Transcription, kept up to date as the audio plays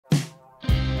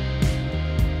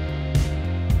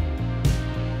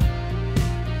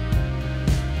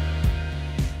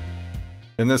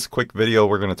In this quick video,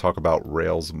 we're going to talk about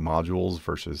Rails modules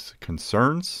versus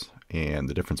concerns and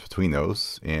the difference between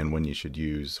those and when you should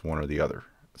use one or the other.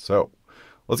 So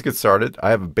let's get started.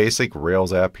 I have a basic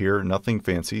Rails app here, nothing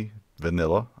fancy,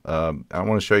 vanilla. I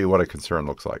want to show you what a concern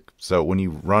looks like. So when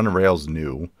you run Rails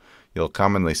new, you'll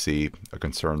commonly see a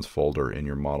concerns folder in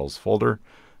your models folder,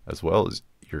 as well as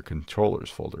your controllers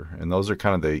folder. And those are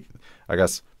kind of the, I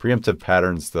guess, preemptive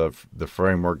patterns the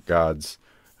framework gods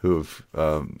who've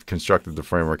constructed the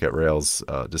framework at Rails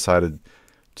decided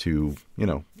to,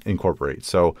 incorporate.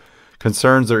 So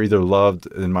concerns are either loved,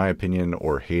 in my opinion,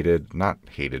 or hated. Not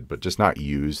hated, but just not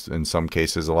used in some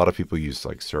cases. A lot of people use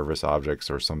like service objects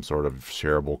or some sort of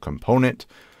shareable component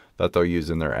that they'll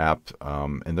use in their app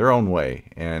in their own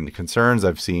way. And concerns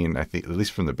I've seen, I think, at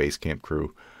least from the Basecamp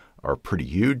crew, are pretty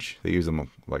huge. They use them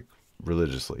like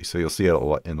religiously. So you'll see it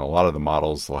in a lot of the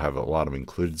models. They'll have a lot of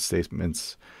included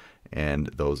statements, and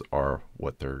those are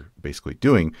what they're basically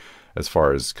doing as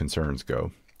far as concerns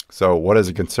go. So what is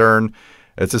a concern?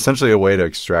 It's essentially a way to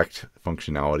extract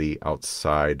functionality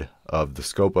outside of the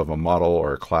scope of a model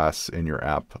or a class in your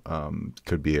app.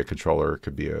 Could be a controller,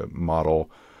 could be a model,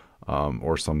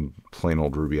 or some plain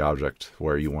old Ruby object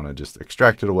where you want to just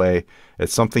extract it away.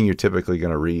 It's something you're typically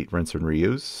going to rinse and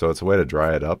reuse. So it's a way to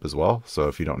dry it up as well. So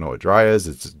if you don't know what dry is,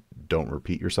 it's don't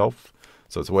repeat yourself.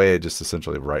 So it's a way to just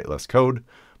essentially write less code,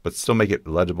 but still make it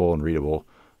legible and readable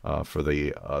for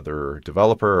the other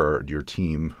developer or your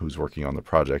team who's working on the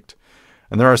project.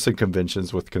 And there are some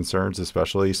conventions with concerns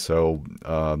especially. So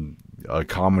a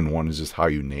common one is just how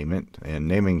you name it. And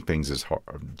naming things is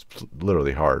hard,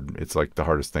 literally hard. It's like the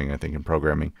hardest thing, I think, in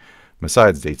programming,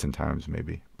 besides dates and times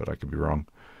maybe, but I could be wrong.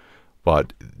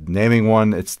 But naming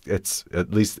one, it's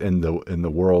at least in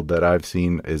the world that I've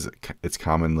seen, it's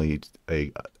commonly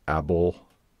a able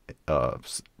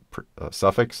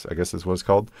suffix, I guess is what it's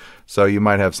called. So you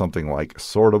might have something like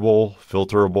sortable,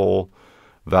 filterable,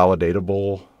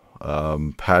 validatable,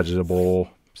 paginable,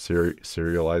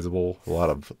 serializable, a lot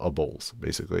of ables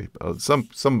basically.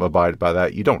 Some abide by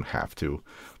that. You don't have to,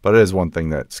 but it is one thing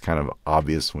that's kind of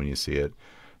obvious when you see it.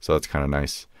 So that's kind of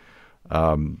nice.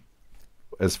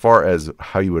 As far as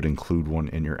how you would include one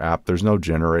in your app, there's no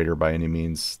generator by any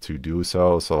means to do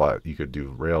so. So you could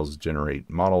do Rails generate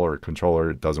model or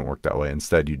controller. It doesn't work that way.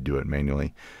 Instead, you'd do it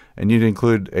manually. And you'd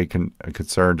include a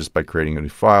concern just by creating a new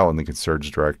file in the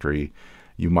concerns directory.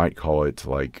 You might call it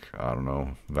like, I don't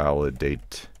know,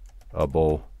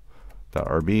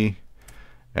 validatable.rb.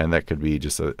 And that could be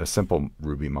just a simple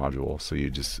Ruby module. So you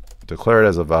just declare it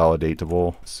as a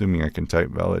validatable, assuming I can type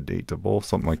validatable,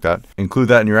 something like that. Include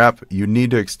that in your app. You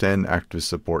need to extend active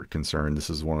support concern. This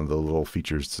is one of the little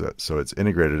features so it's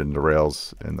integrated into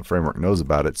Rails and the framework knows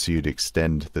about it. So you'd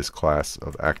extend this class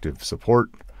of active support.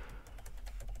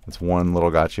 That's one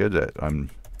little gotcha that I'm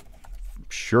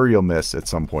sure you'll miss at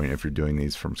some point if you're doing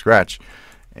these from scratch.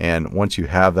 And once you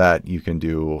have that, you can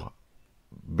do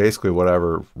basically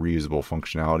whatever reusable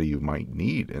functionality you might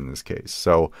need in this case.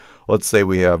 So let's say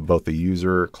we have both a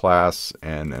user class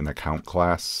and an account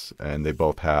class, and they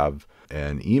both have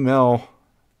an email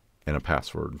and a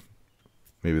password.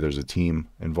 Maybe there's a team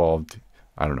involved.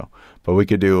 I don't know. But we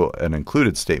could do an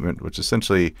included statement, which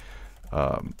essentially,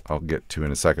 I'll get to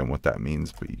in a second what that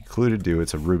means. But included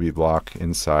it's a Ruby block.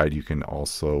 Inside, you can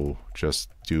also just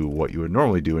do what you would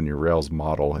normally do in your Rails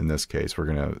model. In this case, we're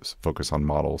going to focus on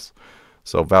models.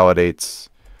 So validates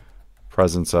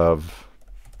presence of,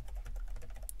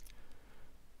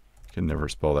 can never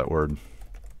spell that word,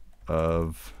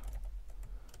 of,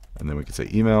 and then we could say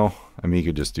email. I mean, you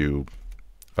could just do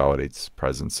validates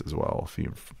presence as well if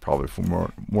you're probably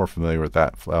more familiar with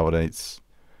that. Validates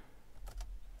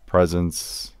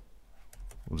presence,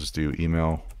 we'll just do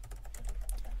email,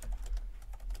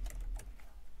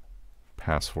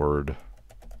 password,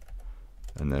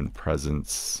 and then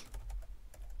presence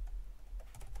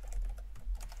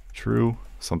true,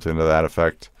 something to that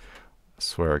effect. I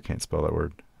swear I can't spell that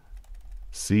word.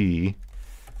 C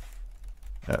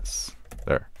S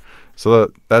there.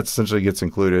 So that essentially gets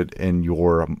included in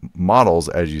your models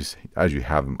as you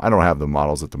have them. I don't have the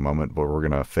models at the moment, but we're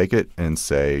gonna fake it and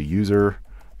say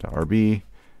user.rb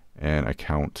and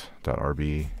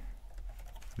account.rb.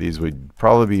 These would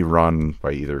probably be run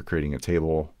by either creating a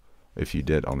table if you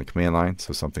did on the command line.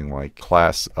 So something like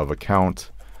class of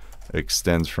account. It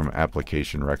extends from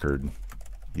application record.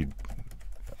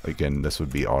 Again, this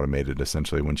would be automated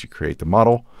essentially once you create the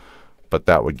model, but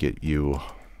that would get you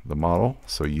the model.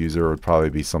 So user would probably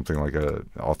be something like a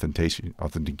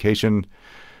authentication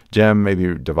gem,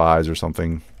 maybe devise or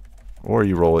something, or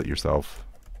you roll it yourself.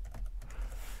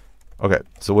 Okay,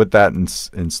 so with that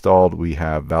installed, we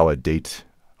have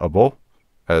validatable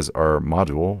as our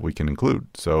module we can include.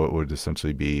 So it would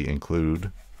essentially be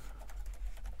include,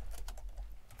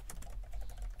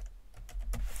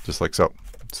 just like so.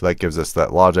 So that gives us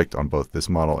that logic on both this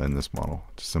model and this model.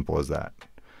 Just simple as that.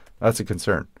 That's a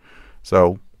concern.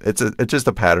 So it's just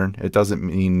a pattern. It doesn't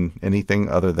mean anything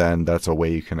other than that's a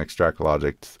way you can extract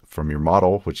logic from your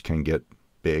model, which can get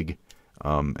big.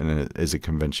 And it is a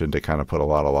convention to kind of put a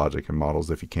lot of logic in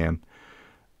models if you can.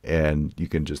 And you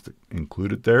can just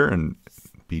include it there and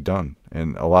be done.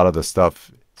 And a lot of the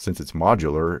stuff, since it's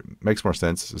modular, it makes more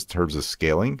sense in terms of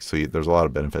scaling. So there's a lot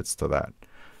of benefits to that.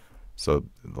 So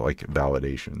like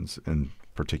validations in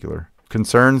particular.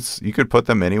 Concerns, you could put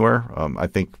them anywhere. I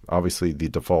think obviously the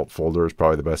default folder is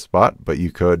probably the best spot, but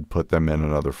you could put them in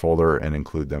another folder and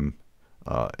include them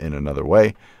in another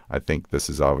way. I think this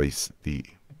is always the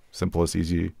simplest,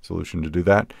 easy solution to do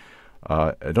that.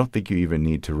 I don't think you even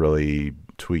need to really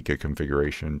tweak a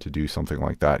configuration to do something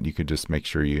like that. You could just make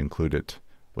sure you include it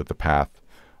with the path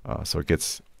so it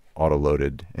gets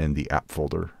auto-loaded in the app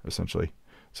folder, essentially.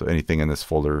 So anything in this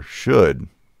folder should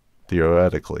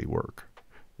theoretically work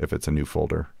if it's a new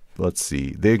folder. Let's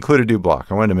see. The included do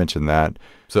block. I wanted to mention that.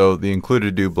 So the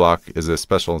included do block is a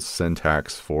special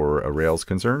syntax for a Rails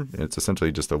concern. It's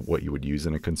essentially just what you would use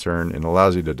in a concern, and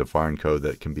allows you to define code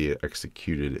that can be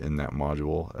executed in that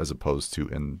module as opposed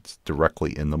to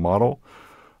directly in the model.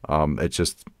 It's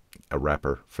just a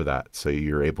wrapper for that. So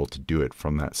you're able to do it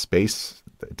from that space.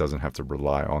 It doesn't have to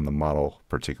rely on the model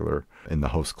particular in the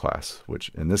host class, which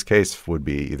in this case would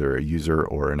be either a user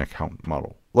or an account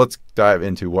model. Let's dive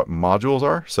into what modules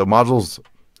are. So modules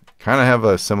kind of have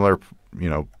a similar,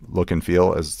 look and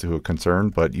feel as to a concern,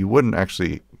 but you wouldn't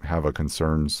actually have a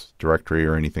concerns directory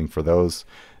or anything for those.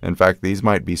 In fact, these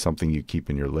might be something you keep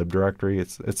in your lib directory.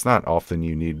 It's not often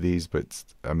you need these, but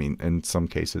in some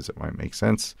cases it might make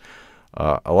sense.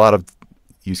 A lot of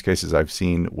use cases I've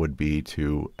seen would be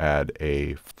to add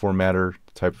a formatter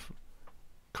type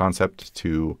concept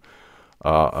to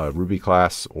a Ruby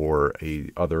class or a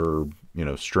other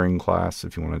string class.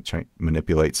 If you want to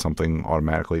manipulate something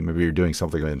automatically, maybe you're doing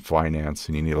something in finance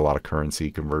and you need a lot of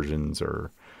currency conversions,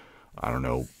 or I don't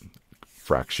know,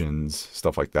 fractions,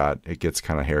 stuff like that. It gets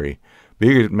kind of hairy, but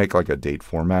you could make like a date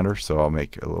formatter. So I'll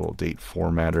make a little date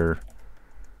formatter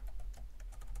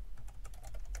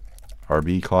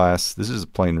RB class. This is a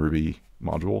plain Ruby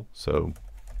module, so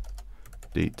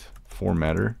date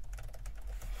formatter.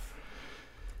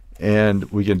 And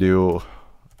we can do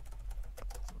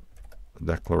a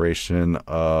declaration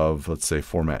of, let's say,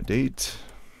 format date.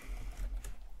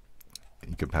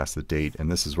 You could pass the date,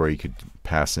 and this is where you could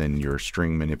pass in your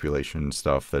string manipulation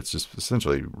stuff. That's just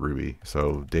essentially Ruby.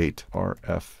 So date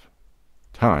rf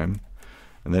time,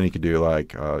 and then you could do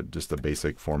like just a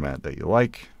basic format that you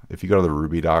like. If you go to the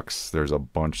Ruby docs, there's a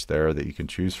bunch there that you can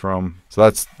choose from. So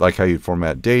that's like how you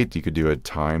format date. You could do a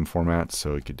time format.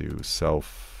 So you could do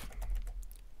self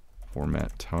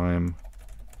format time,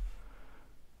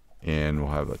 and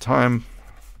we'll have a time.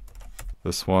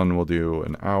 This one we'll do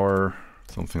an hour,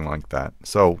 something like that.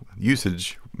 So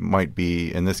usage might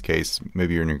be, in this case,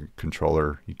 maybe you're in your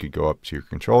controller. You could go up to your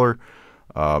controller.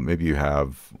 Maybe you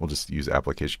have, we'll just use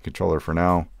application controller for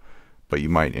now, but you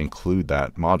might include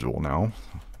that module now,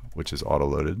 which is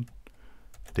auto-loaded,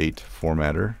 date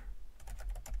formatter.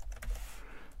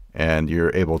 And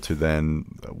you're able to then,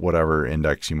 whatever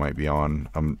index you might be on,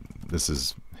 this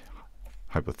is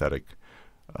hypothetic,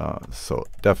 so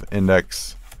def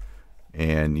index,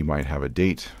 and you might have a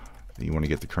date. You want to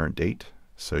get the current date.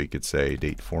 So you could say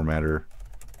date formatter,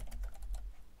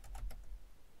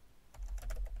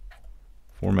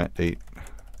 format date,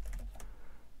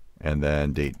 and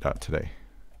then date.today.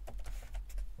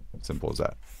 Simple as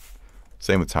that.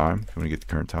 Same with time. If you want to get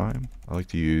the current time, I like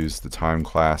to use the time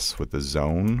class with the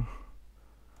zone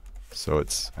so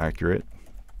it's accurate.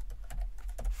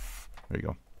 There you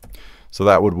go. So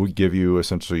that would give you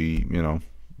essentially,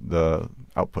 the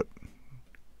output.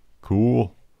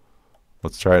 Cool.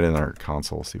 Let's try it in our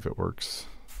console, see if it works.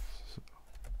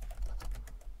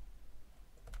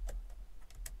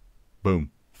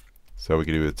 Boom. So we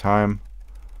can do the time.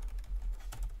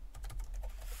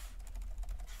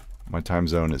 My time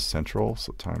zone is central,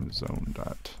 so time zone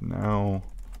dot now.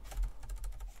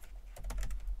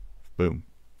 Boom.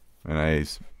 And I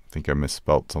think I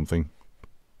misspelled something.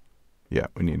 Yeah,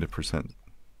 we need a percent.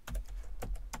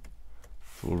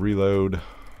 So we'll reload.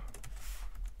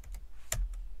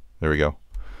 There we go.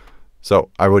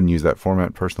 So I wouldn't use that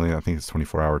format personally. I think it's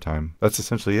 24-hour time. That's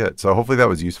essentially it. So hopefully that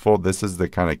was useful. This is the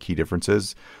kind of key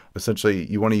differences. Essentially,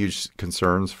 you want to use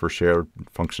concerns for shared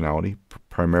functionality,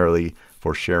 primarily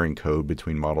for sharing code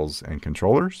between models and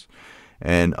controllers.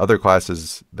 and other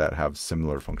classes that have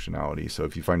similar functionality. So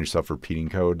if you find yourself repeating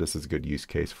code, this is a good use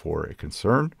case for a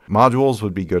concern. Modules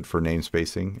would be good for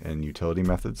namespacing and utility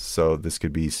methods. So this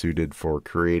could be suited for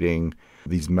creating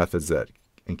these methods that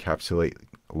encapsulate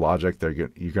logic that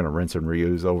you're going to rinse and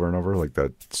reuse over and over, like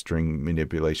that string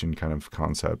manipulation kind of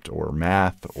concept, or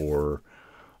math, or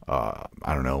I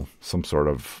don't know, some sort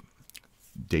of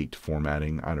date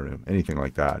formatting. I don't know, anything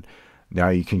like that. Now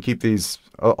you can keep these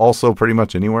also pretty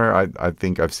much anywhere. I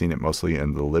think I've seen it mostly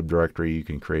in the lib directory. You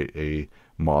can create a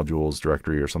modules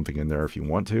directory or something in there if you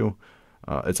want to.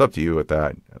 It's up to you with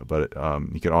that, but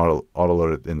you can auto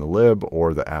load it in the lib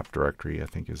or the app directory. I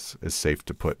think is safe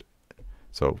to put.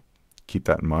 So keep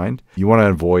that in mind. You want to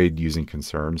avoid using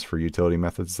concerns for utility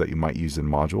methods that you might use in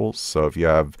modules. So if you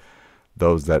have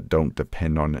those that don't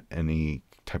depend on any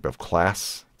type of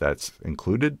class that's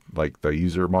included, like the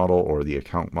user model or the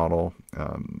account model,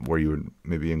 where you would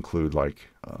maybe include like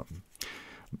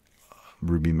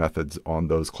Ruby methods on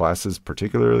those classes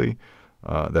particularly,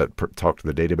 that talk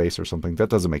to the database or something, that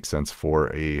doesn't make sense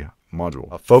for a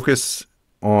module. Focus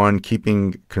on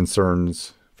keeping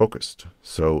concerns focused.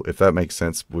 So if that makes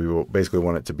sense, we will basically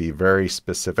want it to be very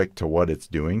specific to what it's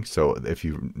doing. So if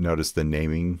you notice the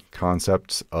naming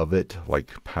concepts of it,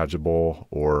 like pageable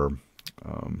or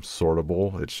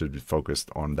sortable, it should be focused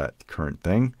on that current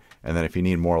thing. And then if you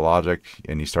need more logic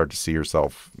and you start to see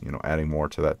yourself, adding more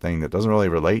to that thing that doesn't really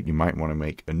relate, you might want to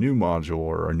make a new module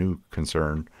or a new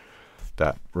concern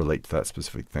that relate to that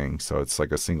specific thing. So it's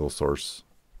like a single source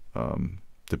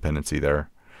dependency there.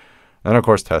 And of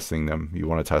course, testing them. You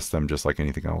want to test them just like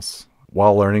anything else.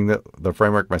 While learning the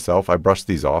framework myself, I brushed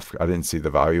these off. I didn't see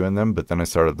the value in them, but then I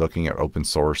started looking at open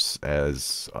source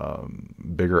as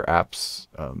bigger apps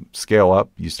scale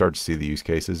up. You start to see the use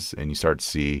cases, and you start to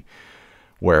see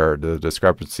where the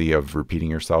discrepancy of repeating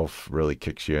yourself really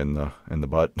kicks you in the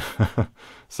butt.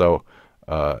 So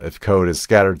if code is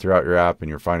scattered throughout your app and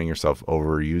you're finding yourself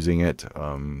overusing it,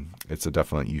 it's a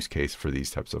definite use case for these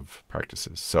types of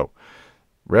practices. So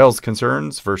Rails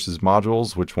concerns versus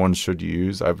modules, which one should you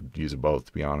use? I would use both,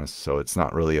 to be honest. So it's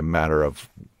not really a matter of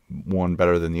one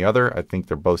better than the other. I think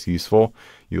they're both useful.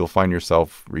 You'll find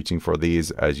yourself reaching for these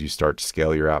as you start to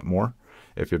scale your app more.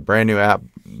 If you're a brand new app,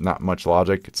 not much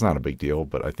logic, it's not a big deal.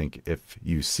 But I think if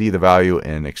you see the value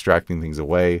in extracting things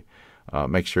away,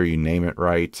 make sure you name it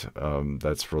right.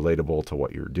 That's relatable to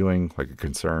what you're doing, like a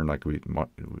concern, like we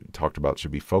talked about,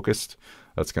 should be focused.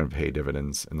 That's going to pay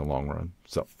dividends in the long run.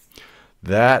 So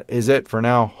that is it for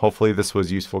now. Hopefully this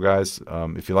was useful, guys.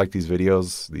 If you like these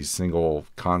videos, these single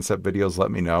concept videos, let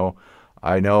me know.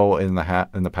 I know in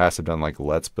the past I've done like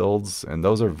let's builds, and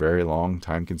those are very long,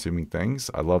 time-consuming things.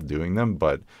 I love doing them,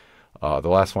 but the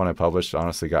last one I published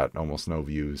honestly got almost no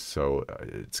views. So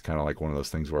it's kind of like one of those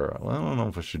things where, well, I don't know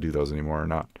if I should do those anymore or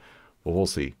not. But we'll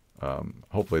see.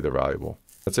 Hopefully they're valuable.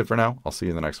 That's it for now. I'll see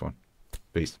you in the next one.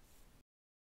 Peace.